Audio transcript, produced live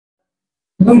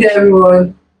Good day,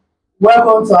 everyone.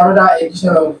 Welcome to another edition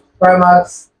of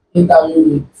Primax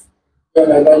interview with your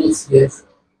undergraduate students.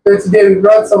 So today we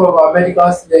brought some of our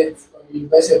medical students from the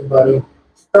University of Ibadan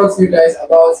to talk to you guys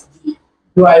about the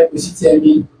UI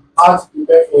PCTME, how to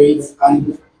prepare for it, and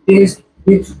the things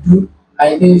you need to do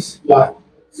and things you are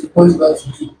supposed not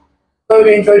to do. So we'll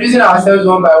be introducing ourselves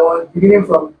one by one, beginning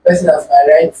from the person at my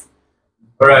right.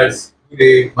 Alright, good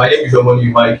day. My name is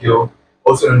Omoni Michael,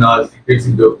 also known as the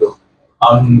Creative Doctor.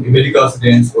 I'm a medical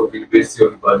student of the University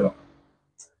of Ibadan.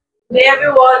 Hey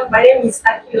everyone, my name is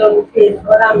Akilon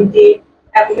Olamide.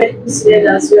 I'm a medical student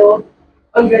as well,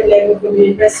 100 level from the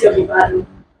University of Ibadan.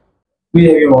 Good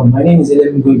everyone, my name is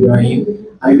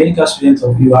Ibrahim. I'm a medical student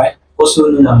of UI, also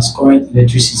known as current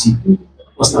electricity,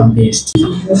 first and best.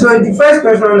 So the first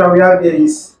question that we have here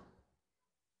is,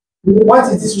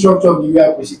 what is the structure of the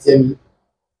UI PCTME?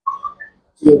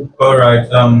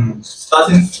 Alright,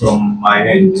 starting from my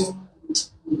end,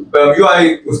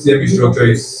 UI post-TME structure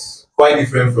is quite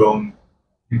different from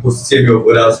the post-TME of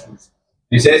other schools.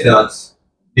 In the sense that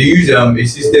they use a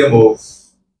system of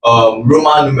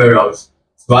Roman numerals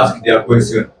to ask their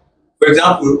question. For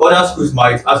example, other schools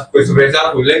might ask questions. For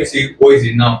example, let me say, what is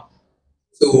it now?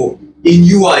 So in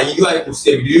UI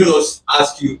post-TME, they don't just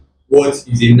ask you what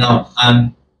is a noun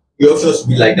and the options will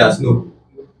be like that. No.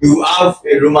 You have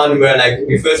a Roman numeral like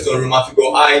the first one, Roman figure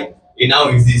I, a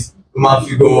noun is this, Roman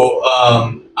figure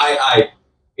I,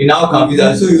 a noun can be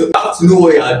that. So you have to know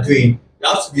what you are doing. You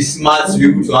have to be smart to be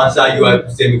able to answer UI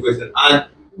system question. And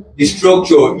the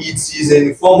structure, it is in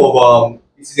the form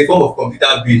of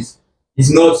computer based. It's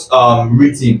not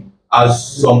written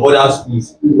as some other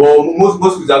schools. Well, most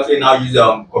schools actually now use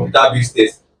computer based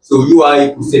tests. So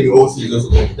UI system also is also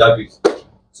computer based.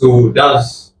 So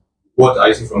that's what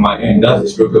I see from my end. That's the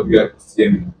structure of UI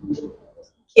system.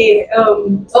 Okay,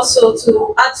 also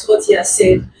to add to what he has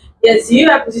said, yes, the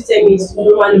UI system is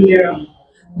Roman numeral.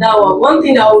 Now, one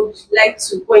thing I would like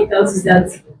to point out is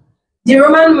that the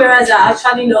Roman numerals are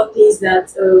actually not things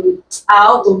that are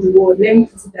out of the world. Let me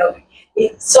put it that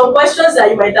way. Some questions that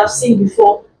you might have seen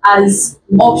before as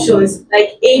options,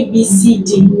 like A, B, C,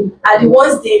 D, are the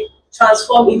ones they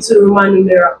transform into Roman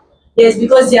numeral. Yes,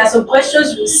 because there are some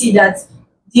questions you see that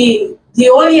the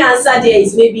only answer there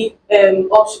is maybe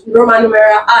option Roman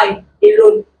numeral I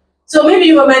alone. So maybe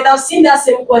you might have seen that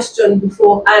same question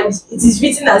before and it is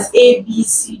written as A, B,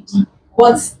 C, D.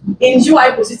 But in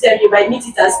UI system you might need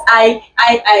it as I.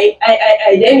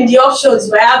 Then in the options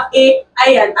you might have A, I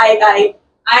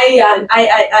and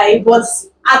I. But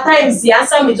at times the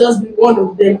answer may just be one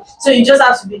of them. So you just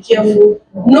have to be careful.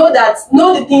 Know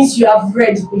the things you have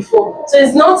read before. So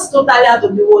it's not totally out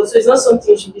of the world. So it's not something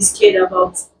you should be scared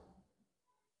about.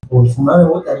 But for now,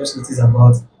 what I just noticed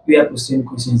about UI posting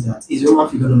questions that is Roman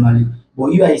figure normally, but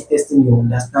UI is testing your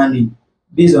understanding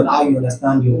based on how you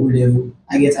understand your O level.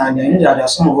 I get and I know that there are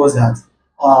some of us that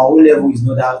our O level is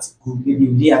not that good. Maybe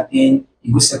we didn't attend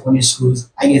a good secondary schools.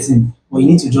 I get it, but you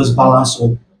need to just balance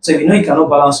up. So if you know you cannot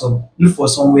balance up, look for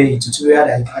somewhere a tutorial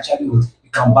that you can actually you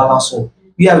can balance up.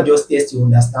 We have just test your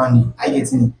understanding. I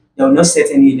get it. They will not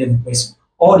set any level question.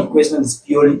 All the questions is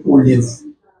purely O level,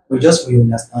 but just for your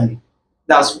understanding.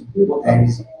 That's what I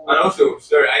reason. And also,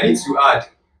 sorry, I need to add,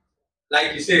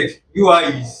 like you said, UI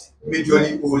is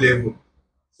majorly O level.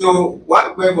 So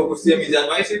what going for PCM is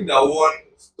advising that one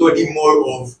study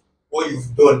more of what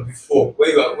you've done before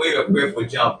when you are preparing for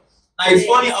JAM. Now it's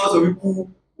funny how some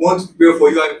people want to prepare for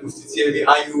UI PCM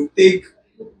and you take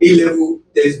A level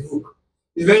textbook.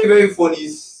 It's very, very funny.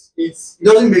 It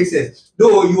doesn't make sense.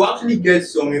 Though you actually get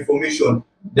some information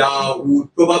that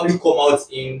would probably come out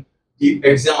in the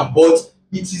exam, but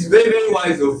it is very, very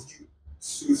wise of you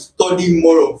to study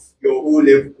more of your O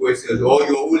level questions or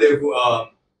your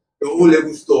O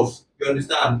level stuff. You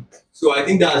understand? So I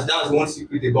think that's one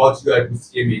secret about UI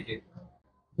PCA making.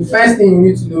 The first thing you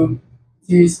need to know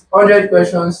is 100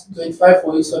 questions, 25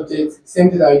 for each subject, same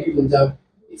thing that I did in JAM.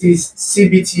 It is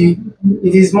CBT,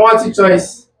 it is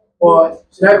multi-choice, or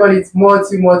should I call it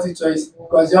multi-choice?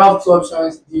 Because you have two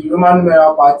options, the Roman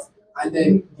numeral part and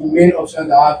then the main options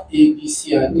that have A, B,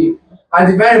 C, and D.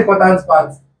 And the very important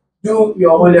part, do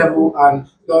your O level and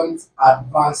don't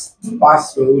advance to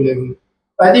pass your O level.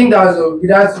 I think that's with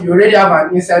that you already have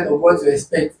an insight of what to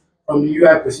expect from the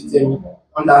UI procedure.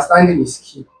 Understanding is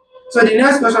key. So the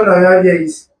next question that we have here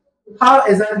is, how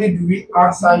exactly do we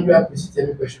answer UI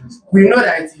procedure questions? We know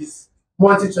that it is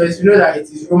multi-choice, we know that it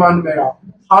is Roman numeral.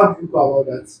 How do you go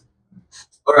about that?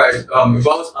 Alright,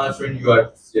 about answering UI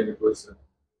procedure question.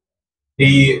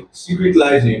 The secret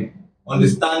lies in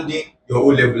understanding your O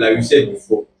level, like we said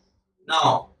before.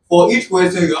 Now, for each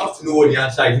question, you have to know what the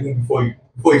answer is even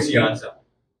before you see your answer.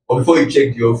 or before you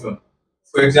check the option.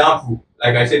 For example,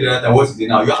 like I said the other time, what is a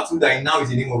noun? You have to know that a noun is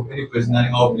the name of any person,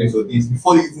 animal, place, or things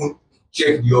before you even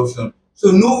check the option.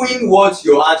 So knowing what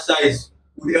your answer is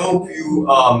would help you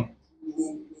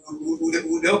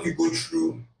would help you go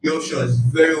through the options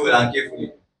very well and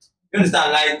carefully. You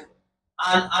understand? Like,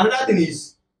 and another thing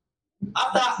is,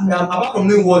 after apart from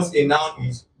knowing what a noun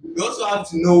is, you also have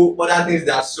to know other things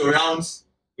that surrounds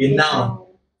a noun.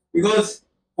 Because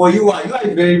for you are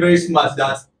very, very smart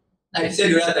that, like you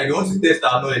said the other time, you want to test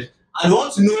our knowledge and you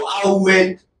want to know how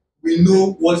well we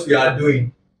know what we are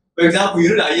doing. For example, you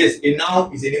know that yes, a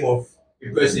noun is a name of a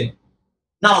person.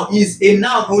 Now, is a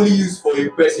noun only used for a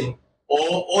person or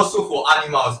also for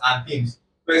animals and things?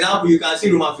 For example, you can see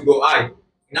Roman figure I.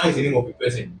 Now is the name of a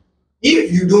person.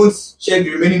 If you don't check the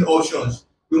remaining options,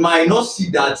 you might not see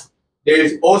that there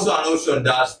is also an option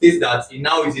that states that a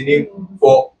noun is a name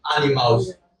for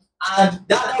animals. And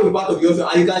that will be part of the option.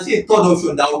 And you can see a third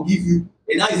option that will give you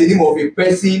a noun is the name of a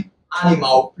person,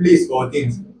 animal, place, or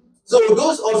things. So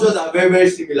those options are very, very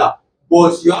similar,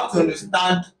 but you have to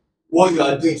understand what you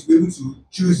are doing to be able to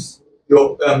choose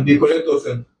your the correct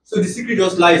option. So the secret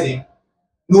just lies in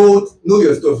know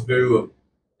your stuff very well.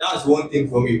 That's one thing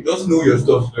for me. Just know your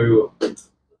stuff very well.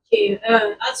 Okay,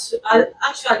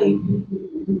 actually,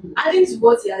 adding to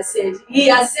what he has said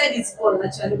it all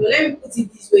actually, but let me put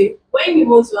it this way. When you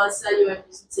want to answer your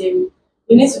episode, you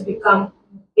need to be calm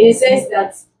in the sense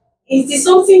that it is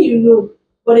something you know,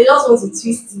 but they just want to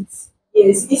twist it.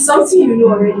 Yes, it's something you know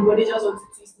already, but they just want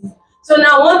to twist it. So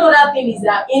now one other thing is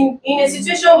that in a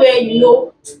situation where you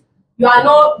know you are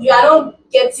not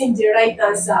getting the right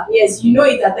answer. Yes, you know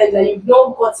it at times that you've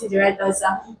not gotten the right answer.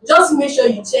 Just make sure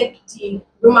you check the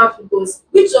Roman figures.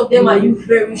 Which of them are you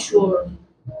very sure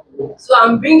of? So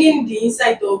I'm bringing the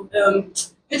insight of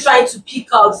you trying to pick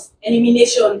out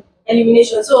elimination.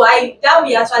 So I that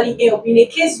will actually help in a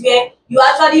case where you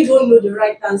actually don't know the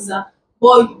right answer,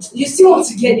 but you still want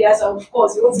to get the answer. Of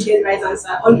course, you want to get the right answer.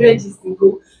 100 is the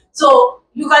goal. So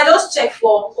you can just check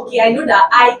for, okay, I know that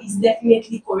I is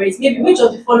definitely correct. Maybe which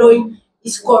of the following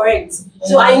is correct.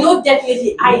 So I know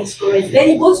definitely I is correct. Then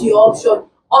you go to your option.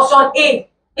 Option A.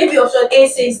 Maybe option A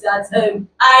says that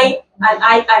I and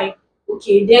I.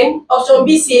 Okay, then option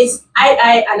B says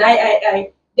I and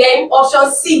I. Then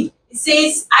option C it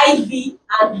says IV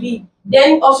and V.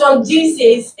 Then option D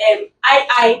says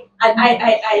I and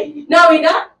I. Now in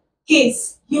that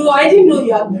case, you already know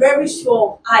you are very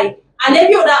sure of I. And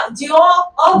every other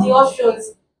all the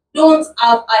options don't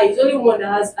have I. It's only one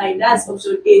that has I. That's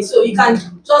option A. So you can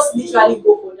just literally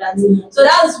go for that. So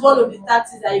that's one of the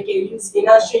tactics that you can use in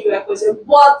answering your question.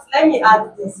 But let me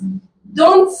add this: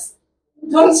 don't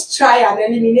try and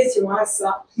eliminate your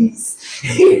answer, please,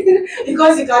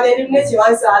 because you can eliminate your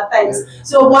answer at times.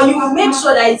 So, but you make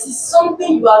sure that it is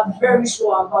something you are very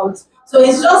sure about. So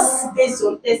it's just based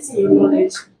on testing your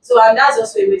knowledge. So, and that's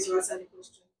also a way to answer the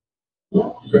question.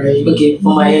 Right. Okay,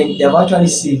 for my end, they've actually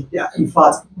said, yeah, in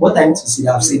fact, what I need to say,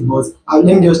 I've said, but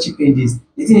let me just chip in this.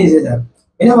 The thing is that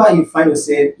whenever you find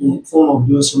yourself in form of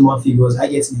those Roman figures, I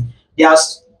get it. There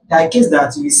are cases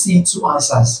that we see two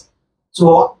answers.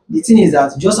 So the thing is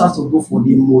that you just have to go for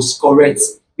the most correct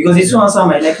because the two answer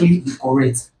might likely be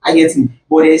correct. I get it.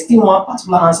 But there's still one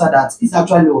particular answer that is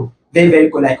actually very, very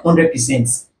good, like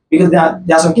 100%. Because there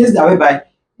are some cases that whereby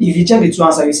if you check the two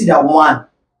answers, you see that one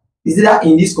is that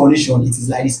in this condition it is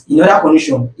like this, in other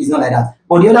condition it's not like that.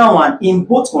 But the other one, in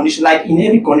both conditions, like in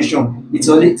every condition, it's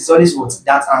always what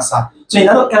that answer. So in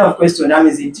another kind of question, that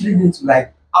means you really need to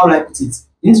like, how will I put it?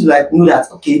 You need to like know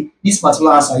that okay, this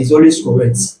particular answer is always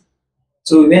correct.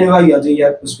 So whenever you are doing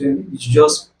your question, you should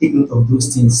just take note of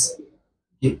those things.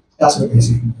 Okay, that's what I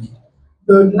say.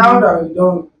 So now that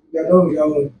we are done with that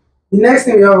one, the next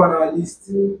thing we have on our list,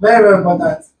 very, very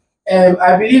important.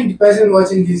 I believe the person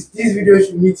watching this video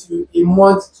should meet you a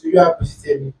month to your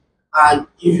positively. And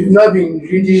if you've not been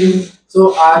reading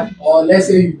so hard, or let's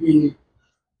say you've been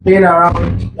playing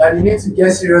around, and you need to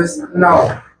get serious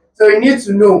now. So you need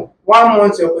to know 1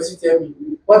 month to your positively.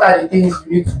 What are the things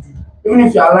you need to do? Even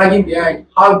if you are lagging behind,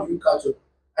 how do you catch up?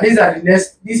 And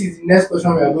this is the next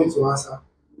question we are going to answer.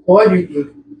 So what do you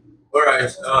think? All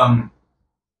right.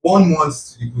 1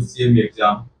 month to the CME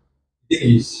exam. The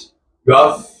thing is, you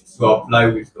have to apply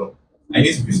wisdom. I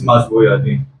need to be smart for what you are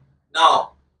doing.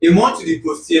 Now, a month to the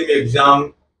post-CME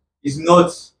exam is not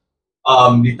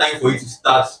the time for you to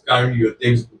start carrying your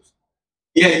textbooks.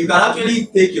 Yeah, you can actually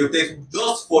take your textbook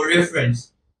just for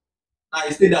reference. I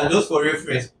say that just for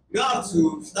reference. You don't have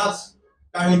to start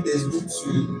carrying textbook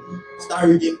to start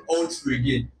reading all through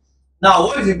again. Now,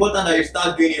 what is important that you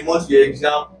start doing a month to your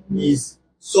exam is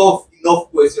solve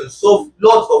enough questions, solve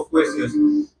lots of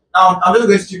questions. Now I'm just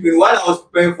going to chip in. While I was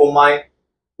preparing for mine,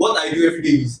 what I do every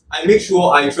day is I make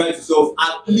sure I try to solve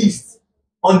at least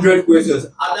 100 questions.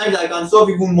 At times I can solve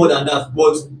even more than that,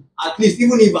 but at least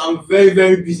even if I'm very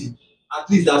very busy, at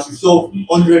least I should solve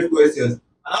 100 questions. And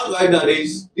how do I do that? There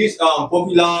is this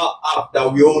popular app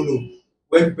that we all know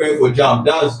when preparing for jam.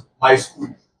 That's my school.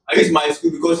 I use my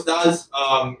school because that's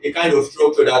a kind of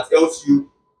structure that helps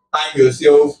you time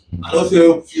yourself and also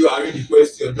helps you arrange the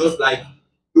question, just like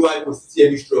UI post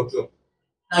any structure.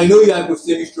 I know your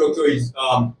hypothetical structure is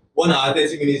 1 hour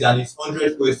 30 minutes and it's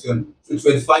 100 questions, so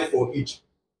 25 for each.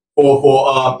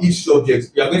 For each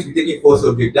subject, you are going to be taking 4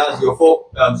 subjects. That's your 4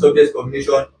 subjects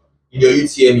combination in your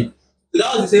UTME. So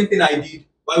that was the same thing I did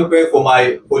while preparing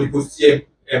for the post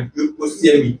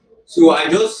TME. So I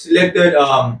just selected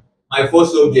my 4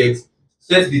 subjects,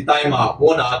 set the timer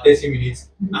 1 hour 30 minutes,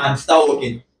 and start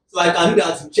working. So I can do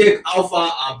that to check how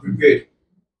far I'm prepared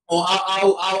or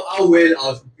how well I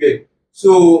was prepared.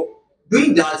 So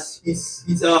doing that, it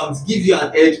gives you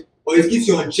an edge or it gives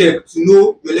you on check to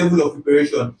know your level of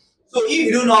preparation. So if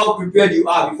you don't know how prepared you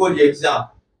are before the exam,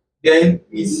 then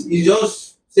it's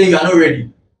just saying you are not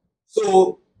ready.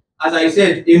 So as I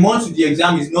said, a month to the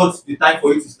exam is not the time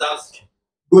for you to start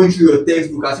going through your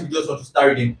textbook as if you just want to start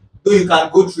reading. Though you can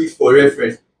go through it for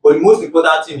reference. But the most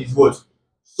important thing is what?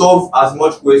 Solve as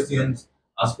much questions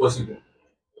as possible.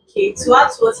 Okay, to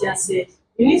add to what you have said,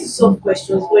 you need to solve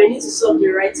questions, but you need to solve the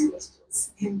right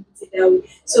questions. Let me put it that way.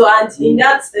 So, and in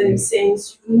that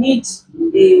sense, you need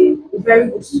a very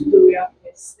good tutorial.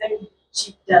 Yes, let me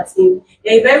chip that in.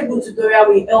 A very good tutorial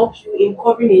will help you in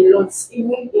covering a lot,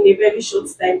 even in a very short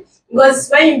time. Because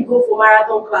when you go for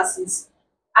marathon classes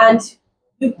and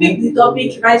you pick the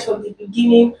topic right from the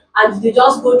beginning and they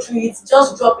just go through it,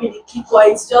 just dropping the key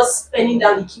points, just penning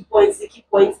down the key points.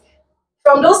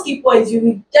 From those key points, you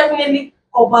will definitely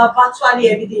cover virtually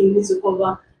everything you need to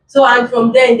cover. So, and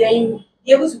from then you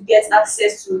be able to get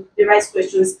access to the right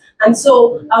questions. And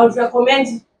so, I would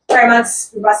recommend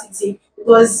Primax University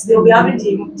because they'll be having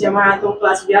their marathon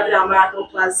class. We'll be having our marathon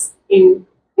class in,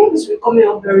 I think this will be coming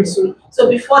up very soon. So,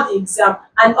 before the exam,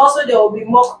 and also there will be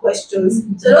mock questions.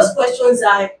 So, those questions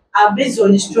are based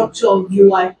on the structure of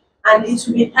UI, and it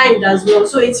will be timed as well.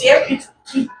 So, it will help you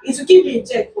to it will keep you in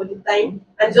check for the time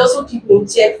and it also keep you in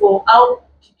check for how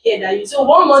prepared are you. So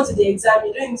 1 month to the exam,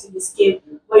 you don't need to be scared,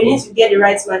 but you need to get the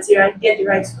right material, get the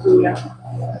right tutorial.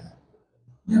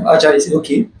 Actually, say,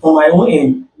 okay, for my own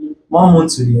end, 1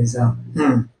 month to the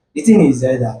exam. The thing is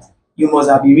that you must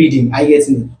have been reading, I get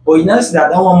it. But you now see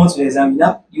that 1 month to the exam,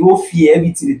 you will fear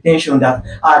everything, the tension that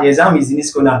the exam is in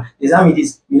this corner, the exam is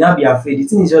this, you not be afraid. The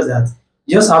thing is just that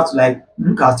you just have to like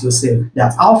look at yourself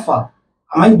that how far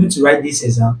am I able to write this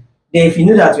exam? Then if you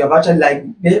know that you have actually like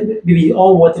maybe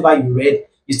all whatever you read,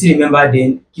 you still remember,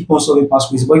 then keep on solving past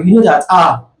quizzes. But if you know that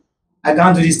I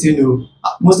can't do this thing, no,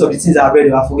 most of the things I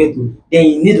read I forget to, then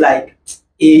you need like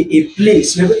a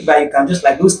place where you can just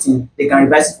like those things they can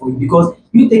revise it for you because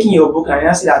you taking your book and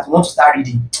you say that you want to start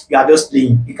reading, you are just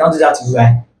playing. You can't do that to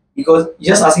UI because you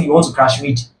just as if you want to crash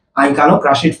read and you cannot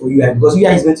crash read for UI because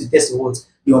UI is going to test your what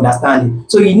you understand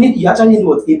it. So you actually need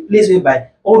what a place whereby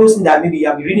all those things that maybe you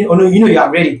have been reading or no, you know you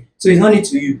have read it, so it's not need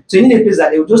to you. So you need a place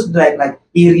that they will just do like a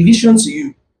revision to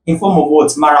you in form of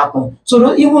what marathon.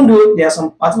 So even though there are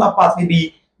some particular parts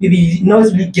maybe you not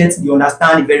really get the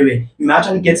understanding very well, you may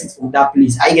actually get it from that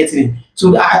place. I get it.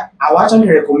 So I will actually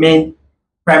recommend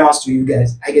primers to you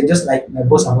guys. I get just like my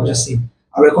boss have just said.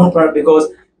 I recommend primer because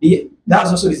that's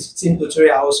also the same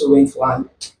tutorial I also went for, and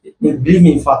believe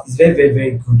me, in fact, it's very very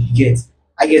very good. You get.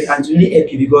 I get, and to really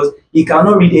help you because you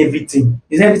cannot read everything.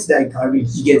 There's everything that you can read.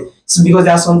 You get. So because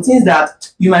there are some things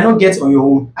that you might not get on your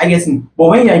own. I get it. But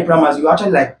when you're in primers, you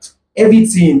actually like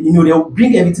everything, they'll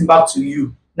bring everything back to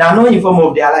you. Now, not in form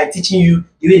of they are like teaching you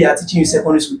the way they are teaching you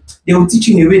secondary school. They will teach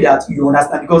you in a way that you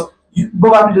understand because you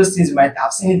probably those things you might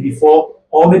have seen it before,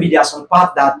 or maybe there are some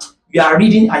parts that you are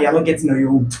reading and you're not getting on your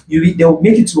own. They will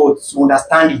make it to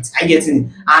understand it. I get it.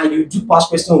 And you do past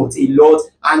question with a lot.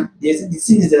 And there's the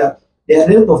thing is that there are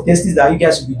a lot of tests that you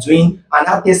guys will be doing, and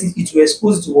that test it will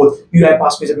expose you to what UI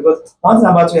past question. Because one thing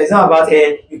about your exam about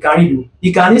you can read,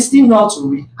 you can still know how to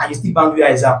read and you still bank your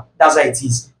exam. That's how it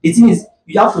is. The thing is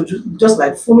you have to just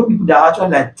like follow people that are actually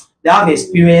like they have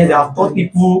experience, they have taught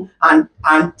people, and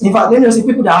in fact let me just say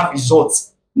people that have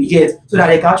results. We get so that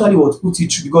they can actually what put it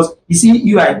through because you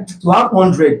see UI to have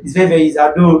 100 is very very easy.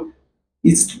 Although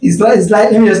it's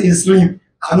like let me just it's slim.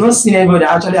 I've not seen anybody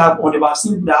that actually have 100, but I've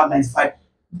seen people that have 95.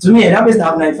 To me, that person that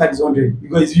have 95 is 100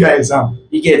 because it's UI exam.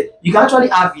 You get. You can actually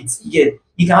have it. You get.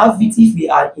 You can have it if we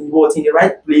are in the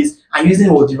right place and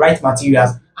using what the right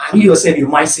materials. and you yourself, your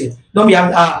mindset. Don't be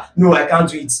having, no, I can't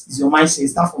do it. It's your mindset.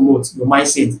 Start from what? Your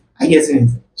mindset. I get it.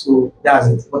 So that's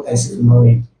it. What I see from my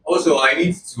way. Also, I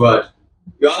need to add,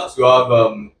 you have to have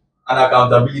an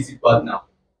accountability partner,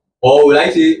 or would I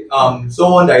say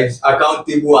someone that is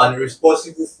accountable and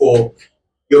responsible for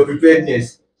your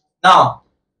preparedness. Now,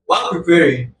 while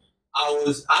preparing,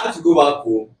 I had to go back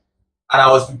home and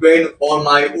I was preparing on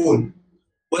my own.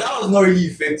 But that was not really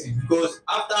effective because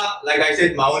after, like I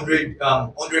said, my 100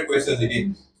 questions a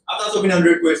day. After solving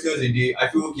 100 questions a day, I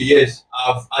feel okay. Yes,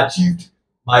 I've achieved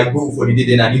my goal for the day.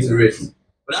 Then I need to rest.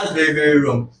 But that's very very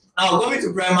wrong. Now coming to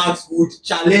Primax would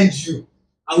challenge you.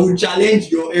 I would challenge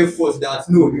your efforts that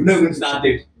no, you're not going to start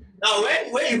it. Now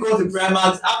when you come to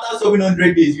Primax after solving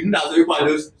 100 days, you know that some people are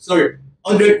just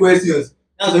 100 questions.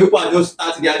 That's some people are just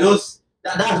starting. They are just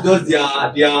that's just their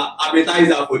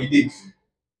appetizer for the day.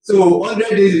 So 100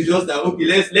 days is just like okay,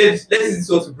 let's use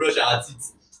salt to brush our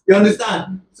teeth. You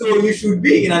understand? So you should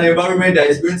be in an environment that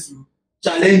is going to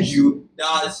challenge you,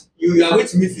 that you are going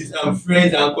to meet with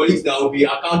friends and colleagues that will be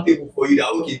accountable for you. That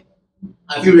okay,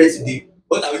 have you read today?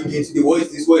 What are we doing today? What is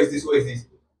this? What is this? What is this?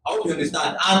 I hope you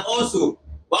understand. And also,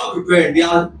 while preparing, there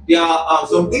are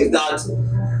some things that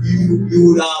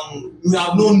you have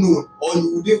not known or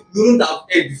you wouldn't have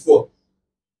heard before.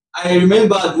 I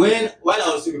remembered while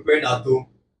I was still preparing at home.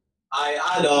 I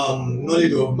had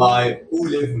knowledge of my O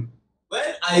level.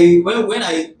 When I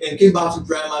came back to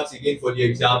Primax again for the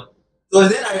exam, so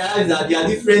then I realized that there are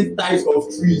different types of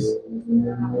trees.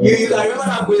 You can remember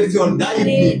that question that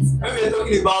evening when we were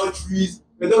talking about trees,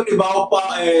 we were talking about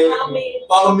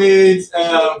palmates,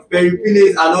 peripinates,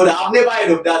 and all that. I've never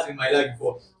heard of that in my life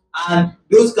before. And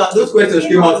those questions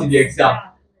came out in the exam.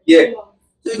 Yeah.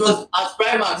 So it was as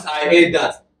Primax I heard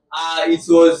that. It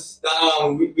was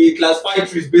we classify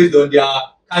trees based on their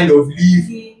kind of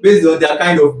leaf, based on their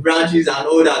kind of branches and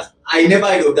all that. I never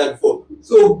heard of that before.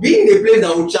 So being in a place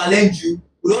that will challenge you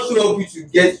will also help you to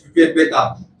get prepared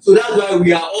better. So that's why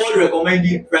we are all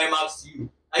recommending Primax to you.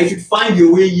 And you should find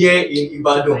your way here in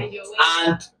Ibadan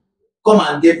and come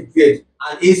and get prepared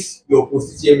and ace your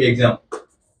post-TTME exam.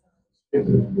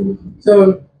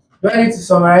 So, do I need to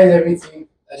summarize everything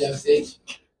that you have said?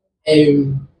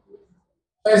 Um,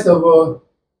 First of all,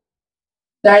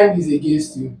 time is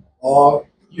against you, or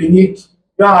you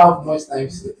don't have much time.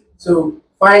 So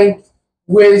find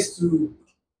ways to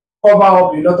cover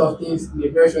up a lot of things in a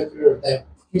very short period of time,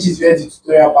 which is where the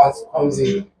tutorial part comes in.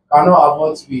 You cannot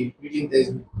afford to be reading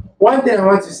textbook. One thing I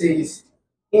want to say is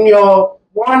in your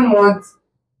 1 month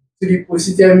to the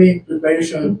post-TTME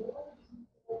preparation,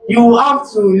 you have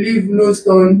to leave no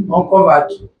stone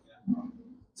uncovered.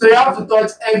 So you have to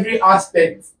touch every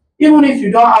aspect. Even if you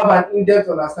don't have an in-depth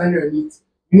understanding of it,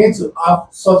 you need to have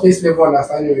surface level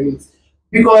understanding of it.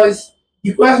 Because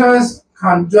the questions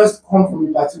can just come from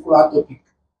a particular topic.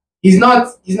 It's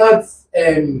not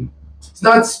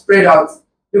spread out.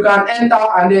 You can enter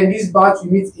and then this batch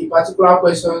will meet a particular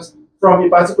questions from a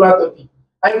particular topic.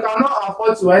 And you cannot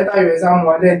afford to enter your exam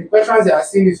and then the questions they are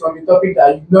seeing is from a topic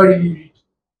that you not really read.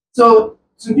 So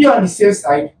to be on the safe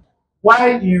side,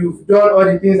 while you've done all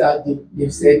the things that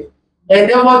they've said,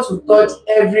 endeavor to touch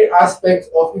every aspect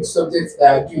of each subject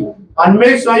that you do. And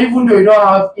make sure even though you don't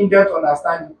have in-depth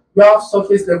understanding, you have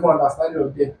surface level understanding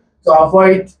of them to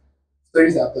avoid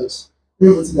stories that touch. Let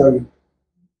me put it that way.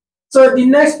 So the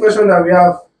next question that we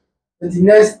have, the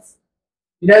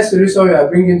next solution we are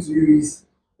bringing to you is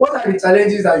what are the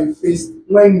challenges that you faced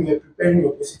when you were preparing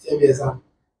your post-TTME exam?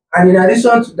 And in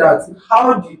addition to that,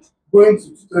 how did going to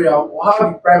tutorial or how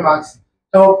did Primax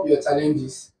help your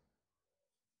challenges?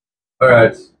 All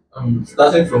right.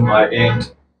 Starting from my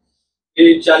end,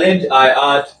 the challenge I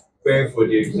had preparing for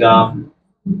the exam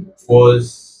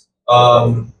was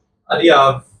I didn't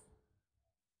have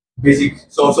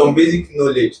some basic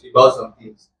knowledge about some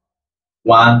things.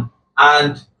 One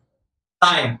and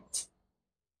time.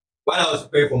 When I was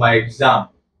preparing for my exam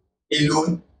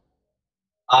alone,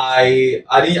 I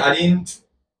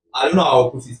don't know how to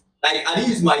put it. Like I didn't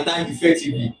use my time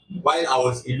effectively while I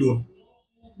was alone.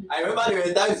 I remember there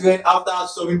were times when after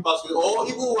solving past question, or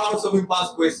even while solving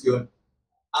past question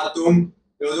at home,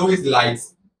 there was always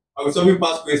lights. I was solving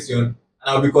past question and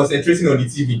I'll be concentrating on the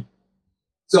TV.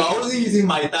 So I wasn't using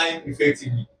my time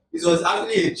effectively. It was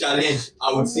actually a challenge,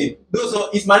 I would say. Though so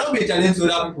it might not be a challenge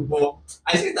to other people, but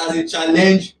I see it as a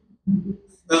challenge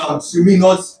to me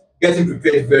not getting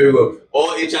prepared very well,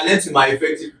 or a challenge to my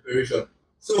effective preparation.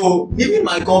 So leaving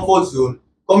my comfort zone,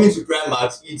 coming to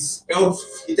Primax, it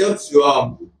helps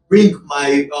to bring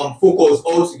my focus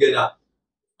all together,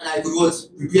 and I could what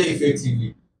prepare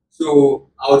effectively. So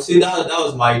I would say that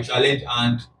was my challenge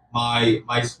and my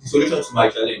the solution to my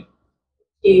challenge.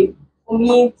 Okay, for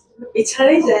me, a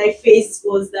challenge that I faced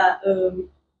was that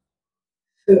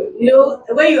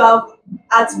when you have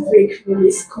heartbreak from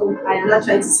a school and you're not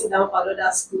trying to sit down for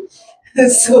another school.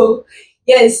 So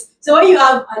yes, so when you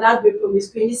have an heartbreak from a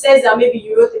school, in the sense that maybe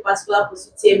you wrote a particular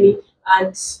post to tell me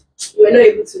and you were not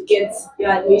able to get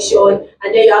your admission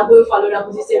and then you are going for another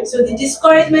position. So the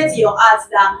discouragement in your heart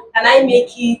that can I make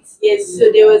it? Yes,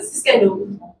 so there was this kind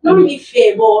of not really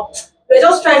fair, but we're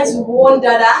just trying to wonder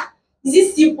that is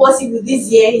it still possible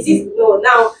this year? Is it no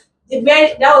now?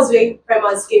 That was when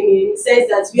primers came in. It says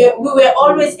that we were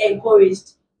always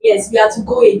encouraged. Yes, we had to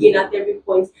go again at every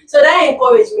point. So that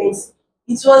encouragement,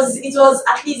 it was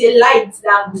at least a light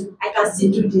that I can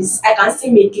still do this. I can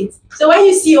still make it. So when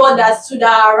you see others too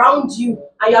that are around you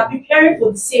and you are preparing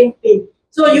for the same thing,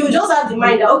 so you just have the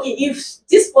mind that okay, if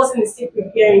this person is still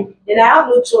preparing, then I have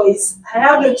no choice. I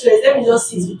have no choice. Let me just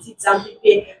sit with it and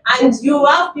prepare. And you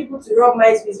have people to rub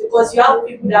minds with because you have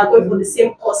people that are going for the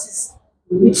same courses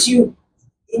with you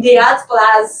in the art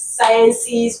class,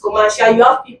 sciences, commercial, you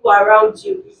have people around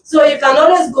you. So you can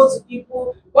always go to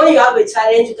people when you have a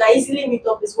challenge, you can easily meet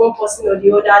up with one person or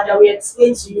the other that will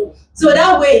explain to you. So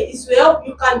that way it will help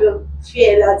you kind of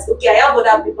fear that okay, I have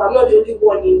other people, I'm not the only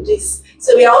one in this.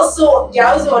 So there are also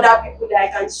other people that I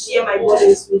can share my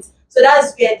burdens with. So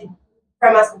that's where the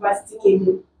primary capacity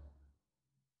came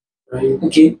in.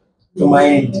 Okay, from my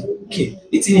end. Okay,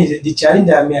 the thing is, the challenge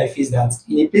that I face that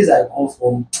in a place I come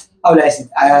from, how would I say it?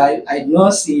 I do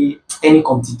not see any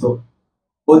competitor.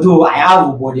 Although I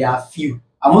have, but there are few.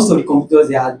 And most of the competitors,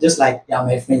 they are just like they are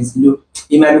my friends.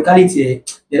 In my locality,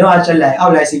 they don't actually like, how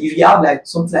would I say, if you have like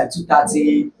something like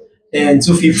 230 and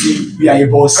 250, you are a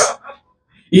boss.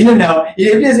 Now, in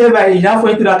a place where you have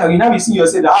went to that, you now be seeing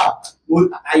yourself that, well,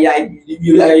 I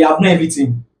have known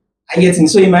everything. I get it.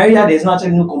 So in my area, there's not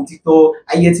actually no competitor.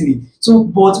 I get it. So,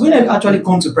 but when I actually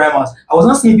come to primers, I was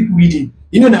not seeing people reading.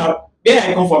 Now, where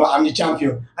I come from, I'm the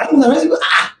champion. I don't know,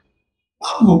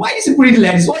 wow, why is people reading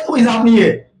like this? What is happening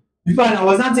here? Before I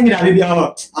was not thinking that maybe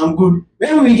I'm good.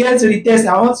 When we get to the test,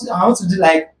 I want to do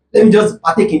like, let me just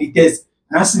partake in the test.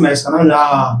 And I see my score,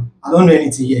 I don't know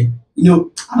anything here.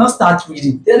 I don't start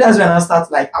reading. Then that's when I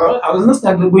start like, I was not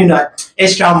start going that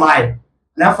extra mile.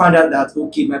 And I found out that,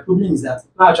 okay, my problem is that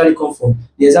where I actually come from,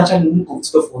 there's actually no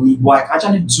competitor for me, but I can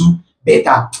actually do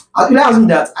better. I realized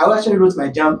that I actually wrote my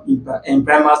jam in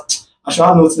primers. I should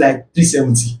have notes like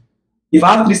 370. If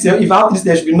I have 370,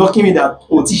 they should be knocking me that,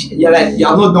 oh, teach, you're like, you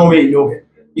have not done well enough.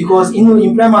 Because,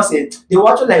 in primers, they will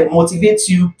actually like motivate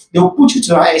you. They will put you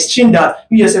to an extreme that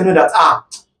you yourself know that,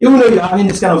 even though you're having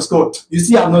this kind of score, you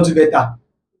still have not do better.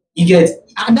 You get,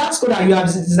 and that score that you have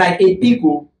is like a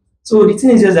pico. So the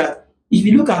thing is just that if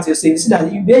you look at yourself, you see that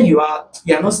where you are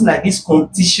not seeing like this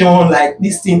competition, like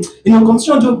this thing.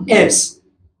 Competition do helps.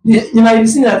 You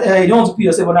see that you don't want to put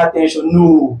yourself under tension.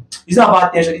 No, it's not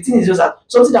about tension. The thing is just that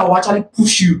something that will actually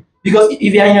push you. Because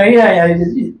if you're in your area,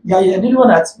 you're the one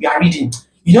that you are reading.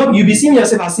 You'll be seeing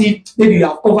yourself as if maybe you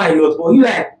have covered a lot, but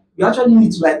you actually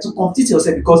need to compete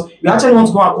yourself because you actually want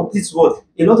to go and compete with what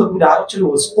a lot of people that actually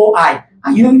will score high,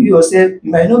 and you yourself,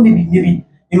 you might not maybe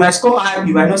you might score high,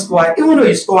 you might not score high. Even though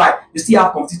you score high, you still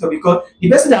have competitor because the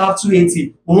person that have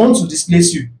 280 will want to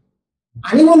displace you.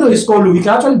 And even though you score low, you can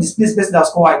actually displace person that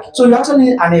score high. So you actually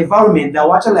need an environment that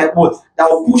will actually like what that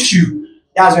will push you.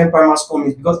 That's when primers come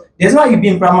in because there's no you be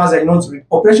in primers that you want to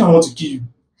operation want to kill you.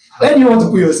 Where do you want to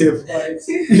put yourself?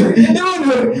 Even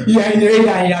though you are in the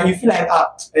area and you feel like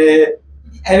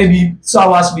maybe 2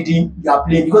 hours reading you are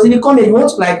playing because in the comment you want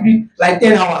to like read like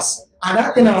 10 hours. And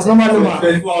that 10 hours normal.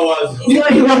 24 hours.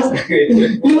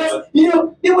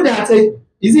 People that say,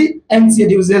 is it MT?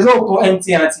 There's what we call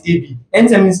MT and TDB.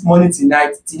 MT means morning to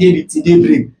night, TDB, TD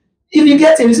break. If you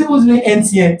get it, people doing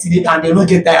MT and TD and they don't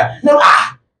get tired. No,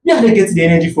 where they get the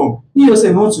energy from? You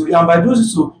yourself want to read, and by doing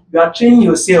so, you are training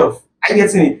yourself. I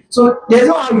get it. So there's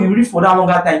no how you read for that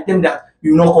longer time, tell that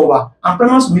you will not cover. And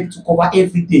primers will make to cover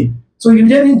everything. So you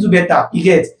definitely do better. You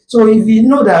get. So if you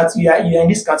know that you are in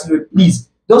this category, please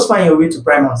just find your way to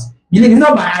primers. Believe it's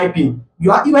not by hyping.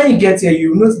 When you get here,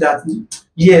 you notice that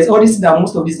yes, all this that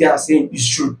most of these guys are saying is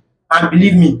true. And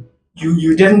believe me,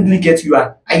 you definitely get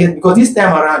UI. I get because this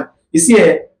time around, you see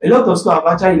a lot of schools have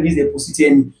actually released their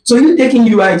positive. So you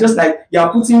taking UI just like you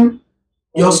are putting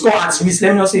your score at risk.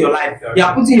 Let me not say your life. You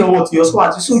are putting your score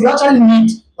at risk. So you actually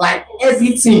need like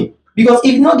everything. Because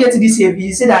if you not get to this year, if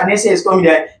you say that next year is coming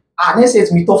there, next year it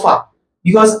will be tougher.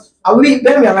 Because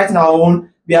when we are writing our own,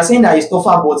 we are saying that it's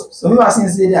tougher, but some people are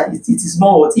saying that it is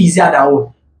more easier than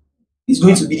what it's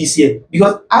going to be this year.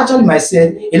 Because actually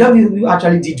myself, a lot of people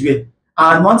actually did well.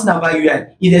 And one thing about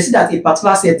UI, if they see that a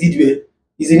particular set did well,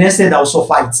 is the next set that will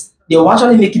suffer it. They will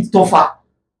actually make it tougher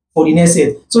for the next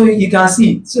set. So you can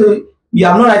see, so you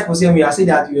have no right to say me and say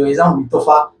that your exam will be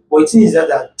tougher, but the thing is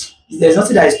that there's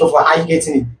nothing that is tougher. Are you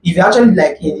getting it? If you're actually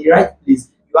like in the right place,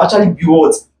 you actually build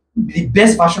what the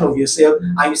best version of yourself,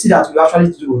 and you see that you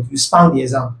actually do what you span the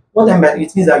exam. What I mean,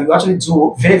 it means that you actually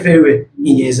do very, very well in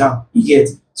the exam. You get,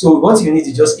 so what you need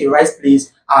is just a right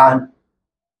place and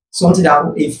something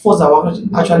that a force that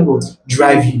will actually what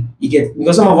drive you. You get,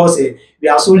 because some of us we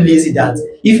are so lazy that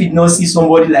if you don't see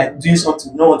somebody like doing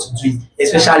something, we don't want to do it.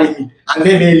 Especially me, I'm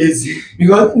very, very lazy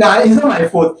because now it's not my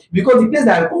fault, because the place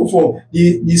that I come from,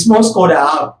 the small score that I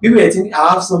have, people will think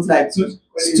I have something like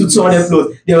 200 plus.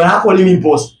 They were not calling me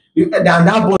boss. And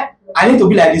that boss, I need to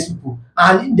be like these people.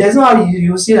 And there's no how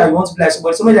you say that you want to be like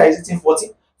somebody that is sitting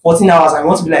 14 hours and you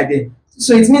want to be like them.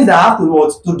 So it means that I have to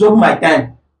what to double my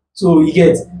time. So you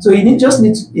get, so you just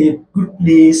need a good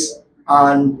place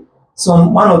and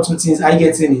some one or two things I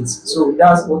get in it. So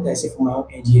that's what I say for my own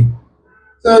end here.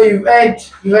 So you've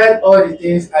heard all the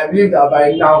things. I believe that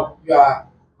by now you are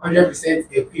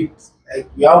 100% equipped. Like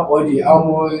you have all the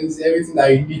almost everything that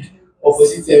you need for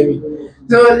me.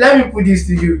 So let me put this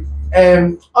to you.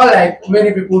 Unlike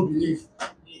many people believe,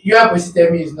 your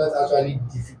me is not actually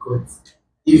difficult.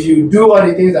 If you do all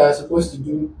the things that you're supposed to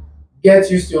do, get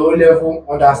used to your own level,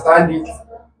 understand it,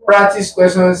 practice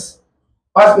questions,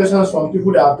 ask questions from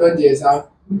people that have done the exam,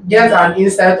 get an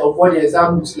insight of what the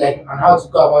exam looks like and how to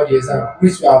go about the exam,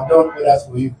 which we have done others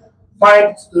for you.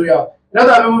 Find tutorial. A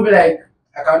lot of people be like,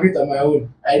 I can do it on my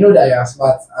own. I know that you are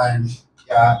smart and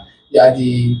you are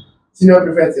the senior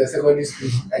prefect in your secondary school.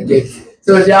 I get.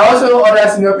 So there are also other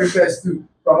senior prefects too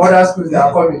from other schools that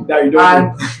are coming. That you don't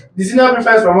and know. the senior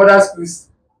prefects from other schools,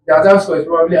 their exam score is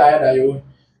probably higher than your own.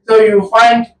 So you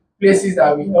find places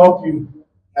that will help you,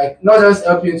 like not just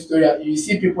help you in tutorial. You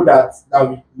see people that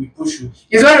will push you.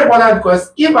 It's very important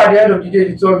because if at the end of the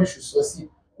day the two of you should succeed,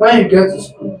 when you get to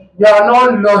school, you are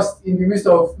not lost in the midst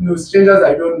of strangers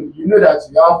that you don't know. You know that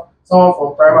you have someone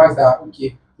from primaries that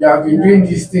okay, we have been doing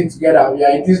this thing together, we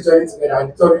are in this journey together,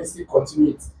 and the two of you still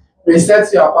continue it. It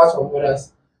sets you apart from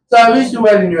others. So I wish you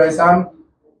well in your exam.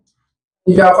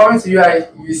 If you are coming to UI,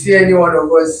 you see any one of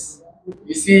us,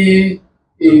 you see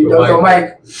a Dr.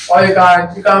 Mike, or you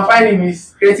can find him,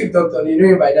 he's creative doctor, you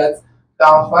know him by that. You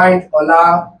can find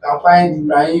Ola, you can find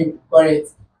Ibrahim, correct.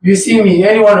 You see me,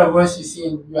 any one of us you see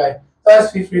in UI,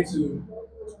 just feel free to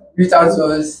reach out to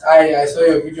us. I saw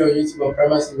your video on YouTube on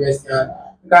Primacy University and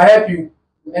we can help you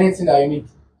with anything that you need.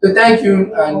 So thank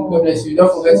you and God bless you.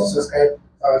 Don't forget to subscribe to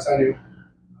our channel.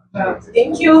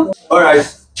 Thank you. All right.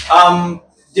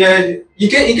 Then in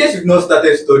case you've not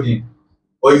started studying,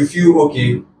 or you feel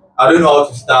okay, I don't know how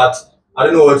to start, I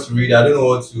don't know what to read, I don't know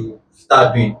what to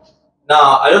start doing.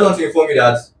 Now, I just want to inform you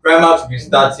that Primax will be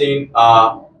starting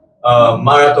a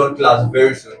marathon class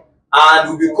very soon, and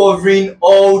we'll be covering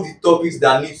all the topics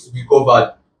that needs to be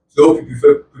covered to help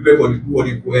you prepare for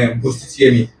the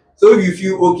post-TME. So if you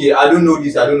feel okay, I don't know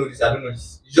this, I don't know this, I don't know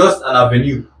this, it's just an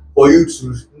avenue for you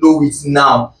to know it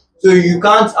now. So you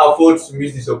can't afford to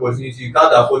miss this opportunity. You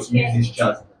can't afford to miss this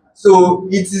chance. So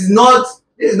this is not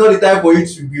the time for you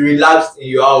to be relaxed in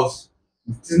your house.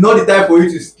 It is not the time for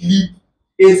you to sleep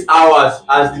 8 hours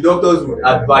as the doctors would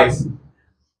advise.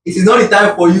 It is not the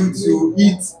time for you to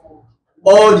eat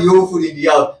all the whole food in the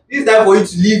house. This is time for you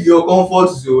to leave your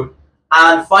comfort zone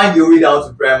and find your way down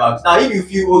to Primax. Now, if you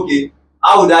feel okay,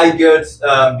 how would I get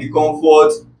the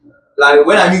comfort? Like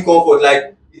when I mean comfort,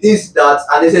 like the things that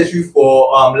are necessary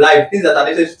for life, things that are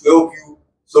necessary to help you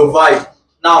survive.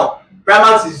 Now,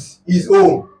 Primax is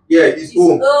home. Yeah, it's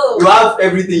home. You have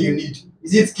everything you need.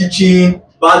 Is it kitchen,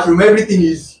 bathroom? Everything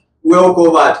is well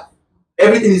covered.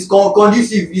 Everything is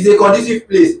conducive. It's a conducive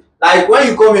place. Like when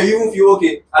you come here, you even feel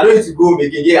okay. I don't need to go home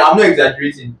again. Yeah, I'm not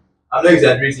exaggerating. I'm not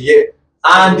exaggerating. Yeah.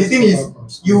 And the thing is,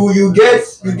 you get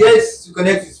to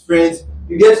connect with friends.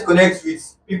 You get to connect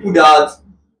with people that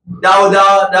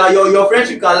your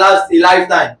friendship can last a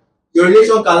lifetime. Your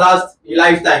relation can last a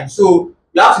lifetime. So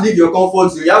you have to leave your comfort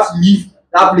zone. You have to leave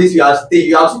that place you are staying.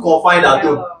 You have to confine at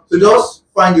home. So just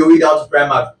find your way down to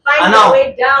Primax. Find your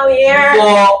way down here.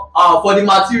 For the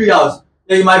materials,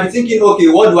 then you might be thinking, okay,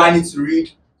 what do I need to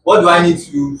read? What do I need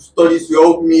to study to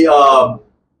help me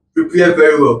prepare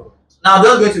very well? Now I'm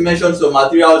just going to mention some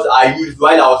materials I used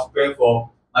while I was preparing for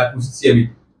my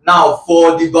post-TME. Now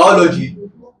for the biology,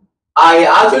 I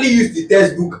actually used the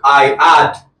textbook I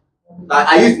had.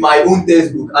 I used my own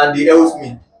textbook and they helped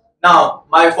me. Now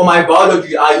for my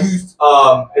biology, I used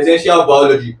essential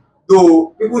biology.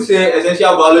 Though people say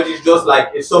essential biology is just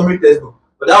like a summary textbook,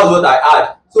 but that was what I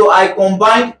had. So I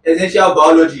combined essential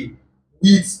biology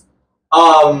with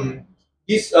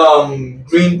this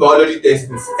green biology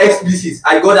textbook, explicit.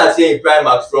 I got that here in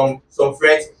Primax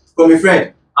from a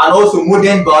friend, and also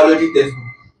modern biology textbook.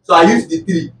 So I use the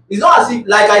three. It's not as if,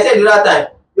 like I said the other time,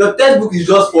 your textbook is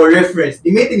just for reference.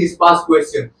 The main thing is past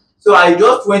question. So I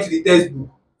just went to the textbook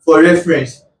for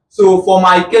reference. So for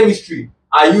my chemistry,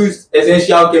 I used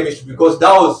essential chemistry because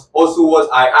that was also what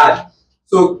I had.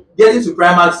 So getting to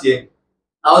Primax here,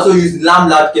 I also used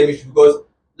lab chemistry because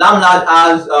lab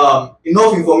has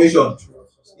enough information.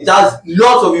 It has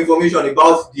lots of information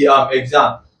about the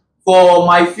exam. For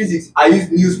my physics, I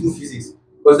used new school physics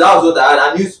because that was what I had.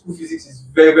 And new school physics is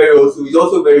very also, it's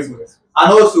also very good.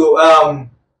 And also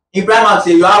in Primax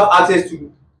here, you have access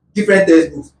to different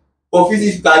textbooks. For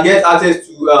physics, you can get access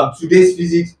to today's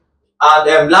physics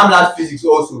and lab physics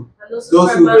also. And It's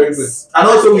also very good. And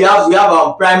also we have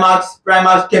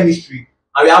Primax chemistry,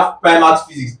 and we have Primax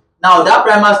physics. Now that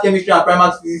Primax chemistry and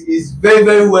Primax physics is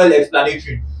very well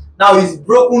explanatory. Now it's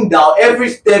broken down every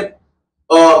step,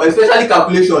 especially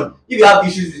calculation. If you have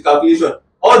issues with calculation,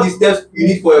 all the steps you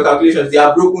need for your calculations, they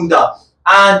are broken down.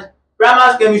 And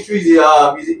Primax chemistry is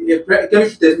a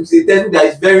chemistry textbook. It's a textbook that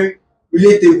is very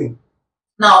relatable.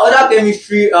 Now other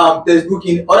chemistry textbook,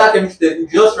 in other chemistry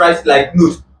textbook, you just write like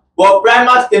notes. But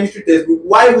Primax chemistry textbook,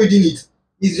 while reading it,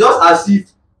 it's just as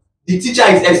if the teacher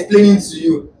is explaining to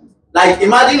you. Like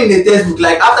imagine in a textbook,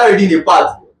 like after reading a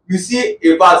part, you see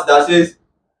a part that says,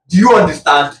 do you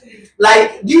understand?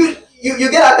 Like do you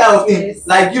get that kind of thing? Yes.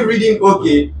 Like you reading,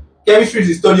 okay, chemistry is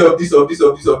the study of this, of this,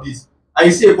 of this, of this, and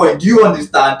you see a point, do you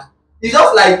understand? It's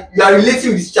just like you are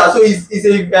relating with the teacher, so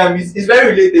it's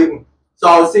very relatable. So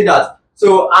I would say that.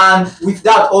 So and with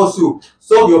that also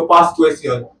solve your past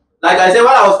question. Like I said, when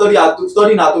I was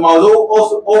studying at home, I was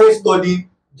also always studying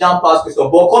jam past questions.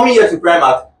 But coming here to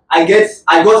Primax,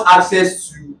 I got access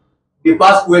to the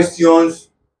past questions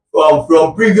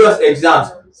from previous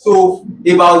exams. So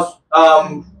about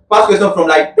past questions from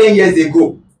like 10 years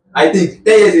ago. I think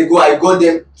 10 years ago I got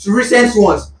them. To recent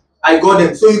ones, I got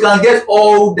them. So you can get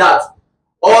all that,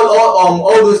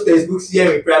 all those textbooks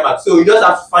here in Primax. So you just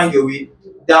have to find your way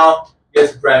down here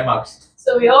to Primax.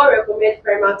 So we all recommend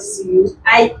Primax to you.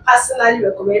 I personally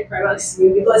recommend Primax to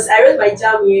you because I wrote my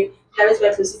JAM here, I wrote my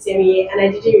post-UTM here, and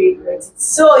I didn't regret it.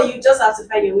 So you just have to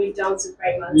find your way down to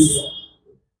Primax.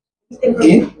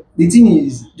 Okay. The thing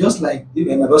is, just like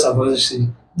my boss have always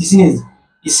said, the thing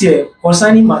is here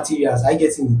concerning materials. I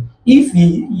get it. If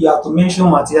you have to mention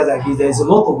materials like this, there is a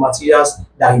lot of materials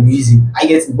that you're using. I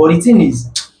get it. But the thing is,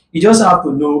 you just have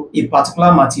to know a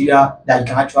particular material that you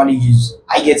can actually use.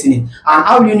 I get it. And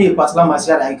how do you know a particular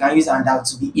material that you can use and that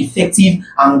to be effective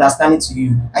and understanding to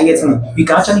you? I get it. You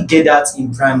can actually get that in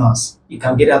Primax. You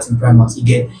can get that in Primax. You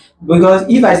get, because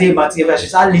if I say material, I should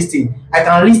start listing. I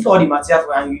can list all the material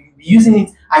for you and you be using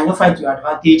it and you find to your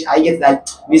advantage. I get like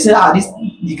we say,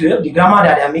 the grammar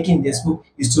that they are making in this book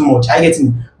is too much. I get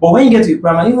it. But when you get to the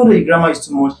grammar, even though the grammar is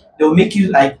too much, they'll make you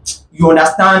like you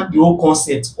understand the whole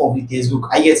concept of the textbook.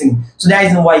 I get it. So that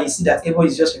is why you see that everybody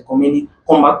is just recommending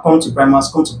come to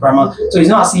Primax, come to Primax. So it's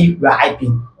not as if we are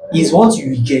hyping. It's what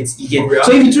you get. You get.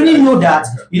 So if you truly know that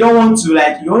you don't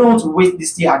want to waste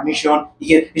this year admission,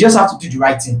 you just have to do the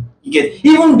right thing. You get.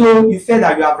 Even though you feel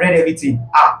that you have read everything,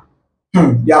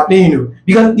 you are playing,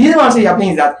 because the reason why I say you are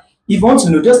playing is that if you want to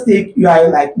know, just take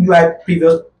UI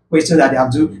previous questions that they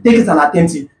have do, take it and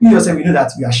attempt it. You yourself, you know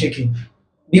that you are shaking.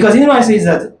 Because you know I say is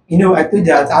that I told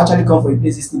that I actually come for a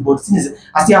place this thing, but the thing is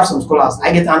I still have some scholars.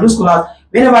 I get, and those scholars,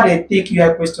 whenever they take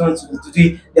UI questions to do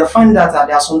it, they find that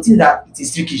there are some things that it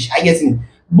is trickish. I get it.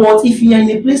 But if you are in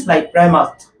a place like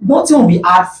Primax, nothing will be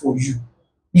hard for you.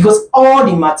 Because all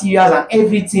the materials and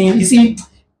everything, you see,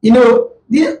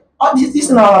 this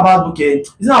is not about booking.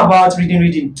 It's not about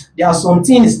reading. There are some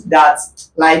things that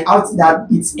that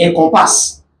it's a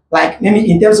compass. Like maybe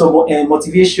in terms of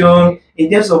motivation, in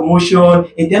terms of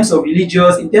motion, in terms of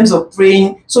religious, in terms of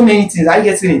praying, so many things. I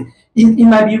get it. It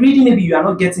might be reading, maybe you are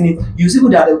not getting it. You see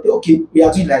that okay, we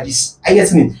are doing like this. I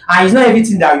get it. And it's not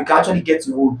everything that you can actually get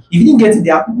to hold. If you didn't get it,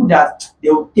 there are people that they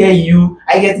will tell you,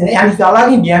 I get it. And if you are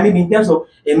lagging behind, maybe in terms of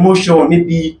emotion,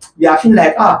 maybe you are feeling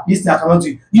like this thing I cannot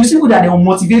do. You see people that they will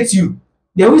motivate you.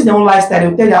 They use their own lifestyle, they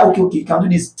will tell you okay, you can do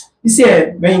this. You see,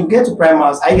 when you get to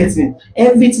Primax, I get it.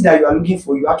 Everything that you are looking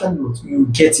for, you actually you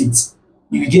get it.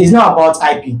 You get. It's not about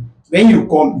IP. When you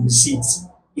come, you see it.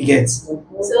 You get.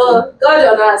 So God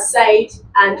on our side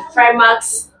and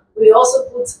Primax will also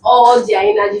put all their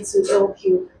energy to help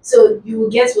you. So you will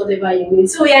get whatever you need.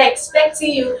 So we are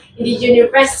expecting you in the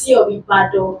University of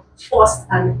Ibadan first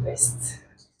and best.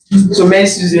 So many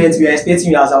students, we are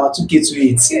expecting you as our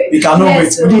 2K28. We cannot wait.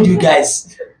 Yes, We need you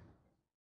guys.